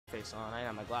face on. I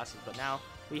have my glasses, but now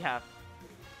we have...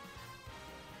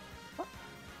 What?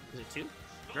 Is it 2?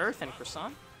 Girth and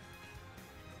Croissant?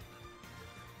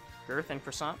 Girth and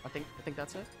Croissant? I think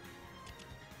that's it.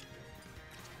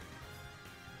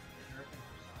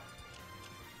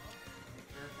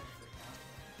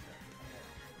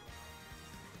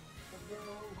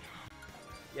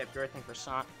 Yep, Girth and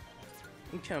Croissant.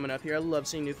 I'm coming up here. I love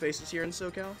seeing new faces here in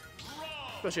SoCal.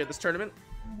 Especially at this tournament.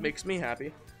 Makes me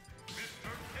happy.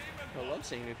 I love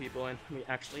seeing new people, and we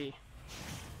actually...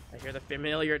 I hear the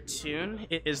familiar tune.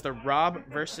 It is the Rob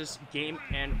versus Game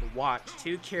and Watch.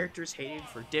 2 characters hated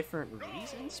for different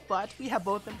reasons, but we have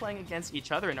both been playing against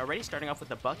each other, and already starting off with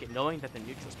the bucket, knowing that the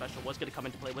neutral special was going to come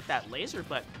into play with that laser,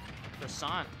 but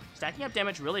Croissant stacking up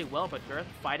damage really well, but Girth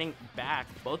fighting back.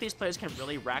 Both these players can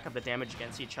really rack up the damage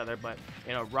against each other, but,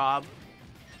 you know, Rob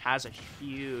has a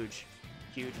huge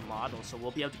model, so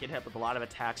we'll be able to get hit with a lot of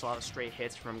attacks, a lot of straight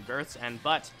hits from Girth's end,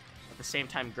 but at the same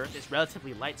time, Girth is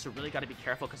relatively light, so really got to be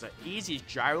careful because an easy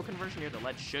gyro conversion near the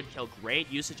ledge should kill. Great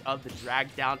usage of the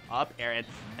drag down up air, and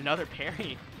another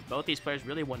parry. Both these players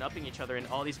really one-upping each other in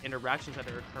all these interactions that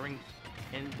are occurring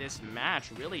in this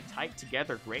match. Really tight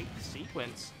together. Great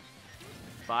sequence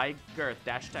by Girth.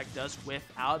 Dash attack does whiff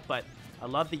out, but I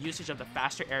love the usage of the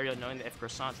faster aerial, knowing that if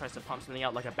Croissant tries to pump something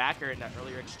out like a backer in that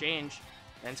earlier exchange,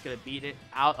 then it's going to beat it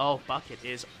out. Oh, bucket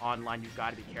is online. You've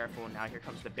got to be careful. Now here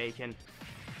comes the bacon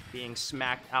being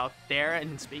smacked out there.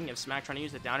 And speaking of smack, trying to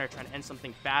use the downer, trying to end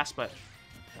something fast, but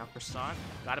now Croissant,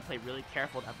 got to play really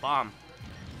careful. That bomb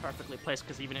perfectly placed,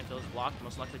 because even if it was blocked,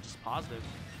 most likely just positive.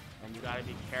 And you got to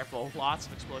be careful. Lots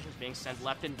of explosions being sent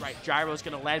left and right. Gyro's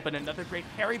going to land, but another great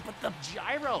parry, but the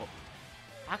gyro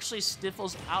actually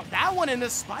stifles out that one in the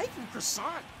spike from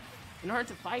Croissant in order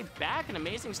to fight back. And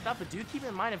amazing stuff, but do keep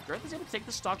in mind, if Girth is able to take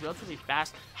the stock relatively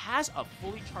fast, has a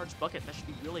fully charged bucket, that should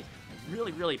be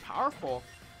really powerful.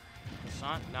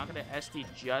 Croissant not going to SD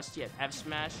just yet. F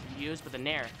smash used, but the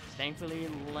Nair thankfully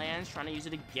lands, trying to use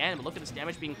it again. But look at this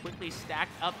damage being quickly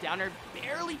stacked up. Downer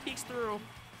barely peeks through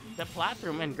the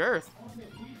platform, and Girth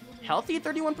healthy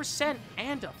 31%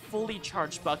 and a fully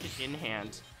charged bucket in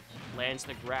hand. Lands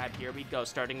the grab. Here we go,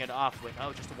 starting it off with,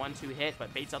 oh, just a 1-2 hit,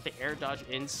 but baits out the air dodge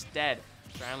instead.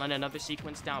 Trying to land another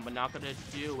sequence down, but not going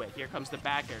to do it. Here comes the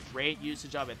back air. Great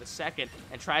usage of it. The second,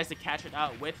 and tries to catch it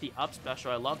out with the up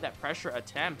special. I love that pressure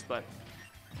attempt, but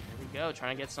here we go,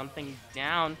 trying to get something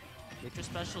down. Neutral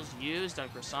specials used on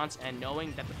Croissant's end,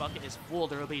 knowing that the bucket is full.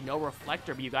 There will be no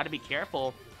reflector, but you got to be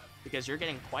careful because you're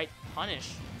getting quite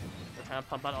punished. They're trying to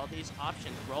pump out all these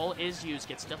options. Roll is used,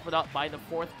 gets stifled up by the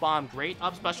 4th bomb. Great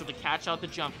up special to catch out the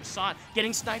jump. Croissant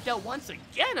getting sniped out once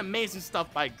again. Amazing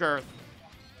stuff by Girth.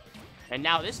 And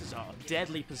now this is a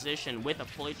deadly position with a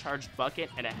fully charged bucket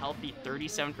and a healthy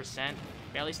 37%.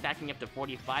 Barely stacking up to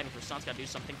 45, and Croissant's got to do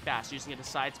something fast, using it as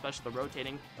side special,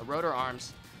 the rotor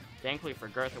arms. Thankfully for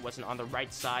Girth, it wasn't on the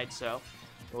right side, so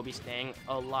we'll be staying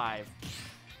alive.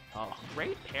 Oh,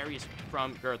 great parries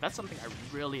from Girth. That's something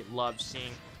I really love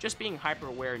seeing. Just being hyper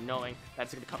aware, knowing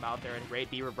that's going to come out there, and great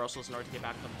B reversals in order to get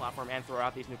back to the platform and throw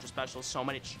out these neutral specials. So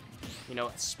much, you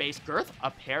know, space. Girth,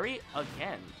 a parry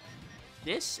again.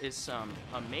 This is some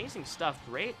amazing stuff.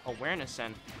 Great awareness,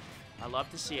 and I love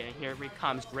to see it. And here he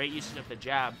comes. Great usage of the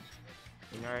jab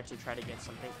in order to try to get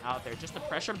something out there. Just the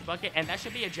pressure of the bucket, and that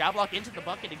should be a jab lock into the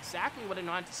bucket. Exactly what I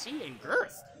wanted to see. And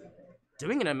Girth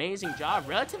doing an amazing job.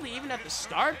 Relatively even at the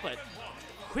start, but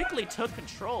quickly took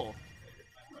control.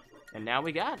 And now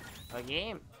we got a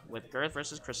game with Girth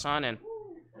versus Croissant, and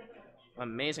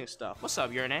amazing stuff. What's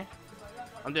up, Urine?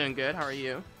 I'm doing good. How are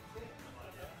you?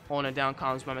 Holding down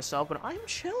columns by myself, but I'm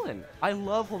chilling. I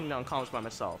love holding down columns by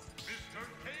myself.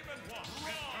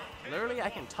 Literally, I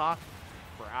can talk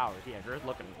for hours. Yeah, Girth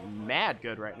looking mad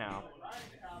good right now.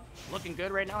 Looking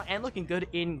good right now, and looking good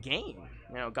in game.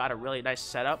 You know, got a really nice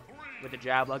setup with the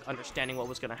jab lug, understanding what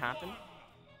was going to happen.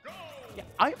 Yeah,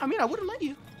 I mean, I wouldn't let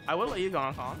you. I would let you go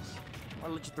on columns.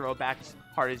 I'll let you throw it back as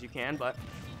hard as you can, but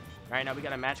right now we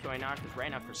got a match going on, because right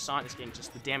now Croissant is getting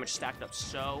just the damage stacked up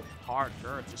so hard.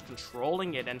 Girth just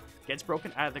controlling it and gets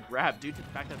broken out of the grab due to the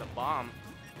fact that the bomb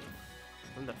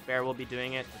from the fair will be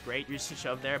doing it. Great usage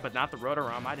of there, but not the rotor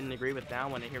arm. I didn't agree with that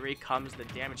one. And here he comes, the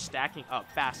damage stacking up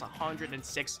fast.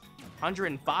 106,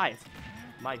 105.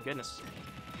 My goodness.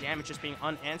 Damage just being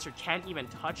unanswered. Can't even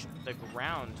touch the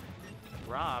ground.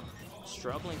 Rob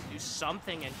struggling to do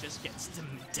something and just gets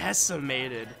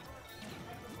decimated.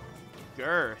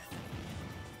 Girth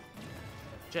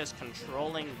just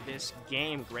controlling this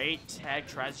game. Great tag,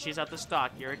 tries to chase out the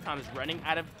stock. Here it comes, running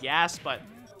out of gas, but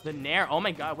the Nair, oh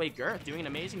my god, wait, Girth doing an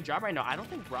amazing job right now. I don't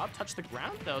think Rob touched the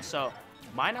ground though, so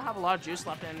Might not have a lot of juice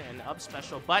left in an up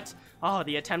special, but oh,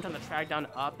 the attempt on the track down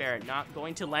up air not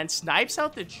going to land. Snipes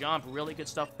out the jump. Really good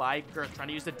stuff by Girth. Trying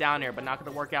to use the down air, but not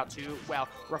going to work out too well.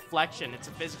 Reflection. It's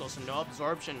a physical, so no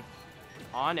absorption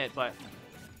on it, but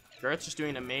Girth's just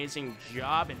doing an amazing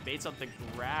job and baits out the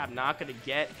grab. Not going to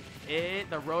get it.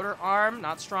 The rotor arm,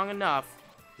 not strong enough.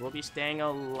 Will be staying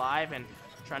alive and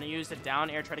trying to use the down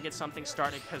air, try to get something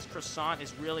started because Croissant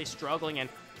is really struggling, and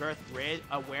Girth, great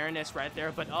awareness right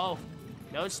there, but oh,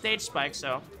 no stage spike,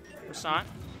 so Croissant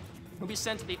will be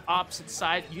sent to the opposite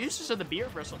side. Uses of the B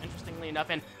reversal, interestingly enough,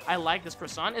 and I like this.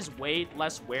 Croissant is way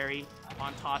less wary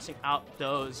on tossing out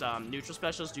those neutral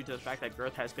specials due to the fact that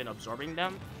Girth has been absorbing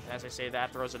them. And as I say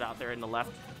that, throws it out there in the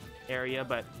left area,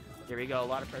 but here we go. A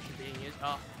lot of pressure being used.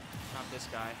 Oh, not this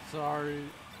guy. Sorry.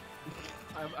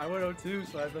 I went 0-2,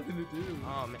 so I have nothing to do.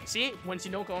 Oh, man. See, once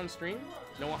you don't go on stream,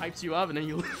 no one hypes you up, and then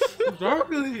you lose.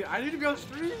 Exactly. I need to be on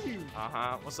stream.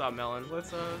 Uh-huh. What's up, Melon?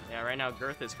 What's up? Yeah, right now,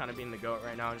 Girth is kind of being the GOAT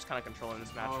right now, just kind of controlling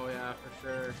this match. Oh, yeah, for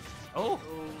sure. Oh!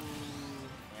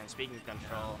 And speaking of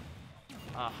control,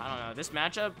 I don't know. This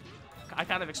matchup, I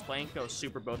kind of explained, goes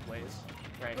super both ways,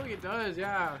 right? I feel like it does,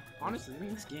 yeah. Honestly, I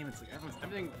mean, this game, it's like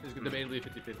everything is debatably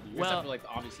 50-50. Well, except for, like,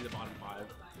 obviously the bottom 5.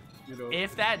 You know?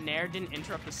 If that Nair didn't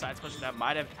interrupt the side special, that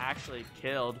might have actually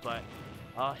killed, but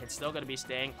it's still going to be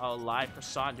staying alive.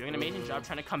 Croissant doing an amazing job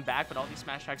trying to come back, but all these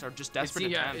smash attacks are just desperate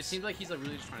attempts. Yeah, it seems like he's like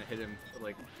really just trying to hit him,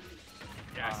 like,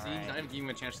 yeah, see, he's not even giving him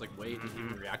a chance to like wait and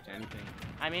even react to anything.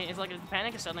 I mean, it's like a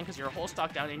panic is settling because you're a whole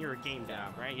stock down and you're a game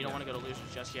down, right? You don't want to go to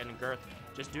losers just yet, and Girth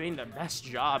just doing the best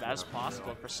job as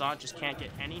possible. Croissant just can't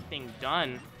get anything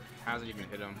done. Hasn't even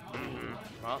hit him.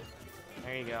 Well,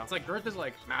 there you go. It's like Girth is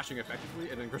like mashing effectively,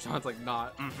 and then Croissant's like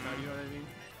not. You know what I mean?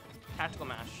 Tactical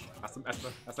mash.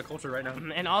 That's the culture right now.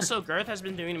 And also, Girth has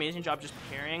been doing an amazing job just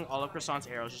parrying all of Croissant's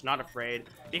arrows, just not afraid.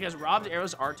 Because Rob's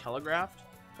arrows are telegraphed.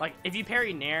 Like, if you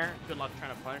parry Nair, good luck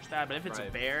trying to punish that. But if it's a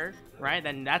bear, right,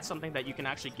 then that's something that you can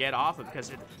actually get off of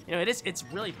because it's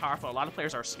really powerful. A lot of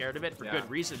players are scared of it for good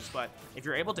reasons. But if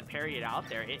you're able to parry it out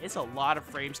there, it's a lot of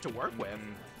frames to work with.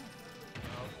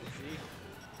 Oh, we'll see.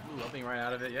 Ooh, loving right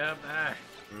out of it. Yep.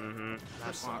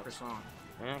 Croissant.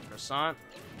 Yeah, Croissant.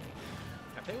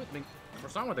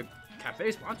 Croissant with a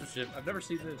cafe sponsorship. I've never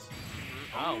seen this.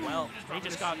 Oh well, they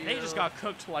just got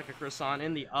cooked like a croissant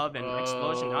in the oven.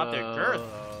 Explosion out there. Girth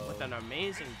with an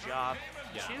amazing job.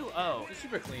 2-0. It's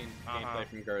super clean gameplay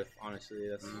from Girth. Honestly,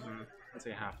 that's how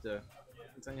you have to.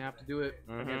 That's how you have to do it.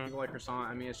 Against people like Croissant.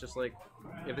 I mean, it's just like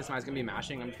if this guy's gonna be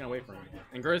mashing, I'm just gonna wait for him.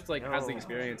 And Girth like has the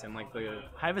experience and like the.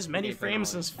 I have as many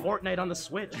frames as Fortnite on the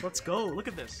Switch. Let's go. Look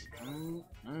at this.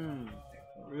 Oh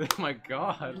my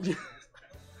god.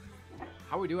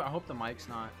 How we do it? I hope the mic's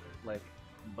not like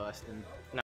busting.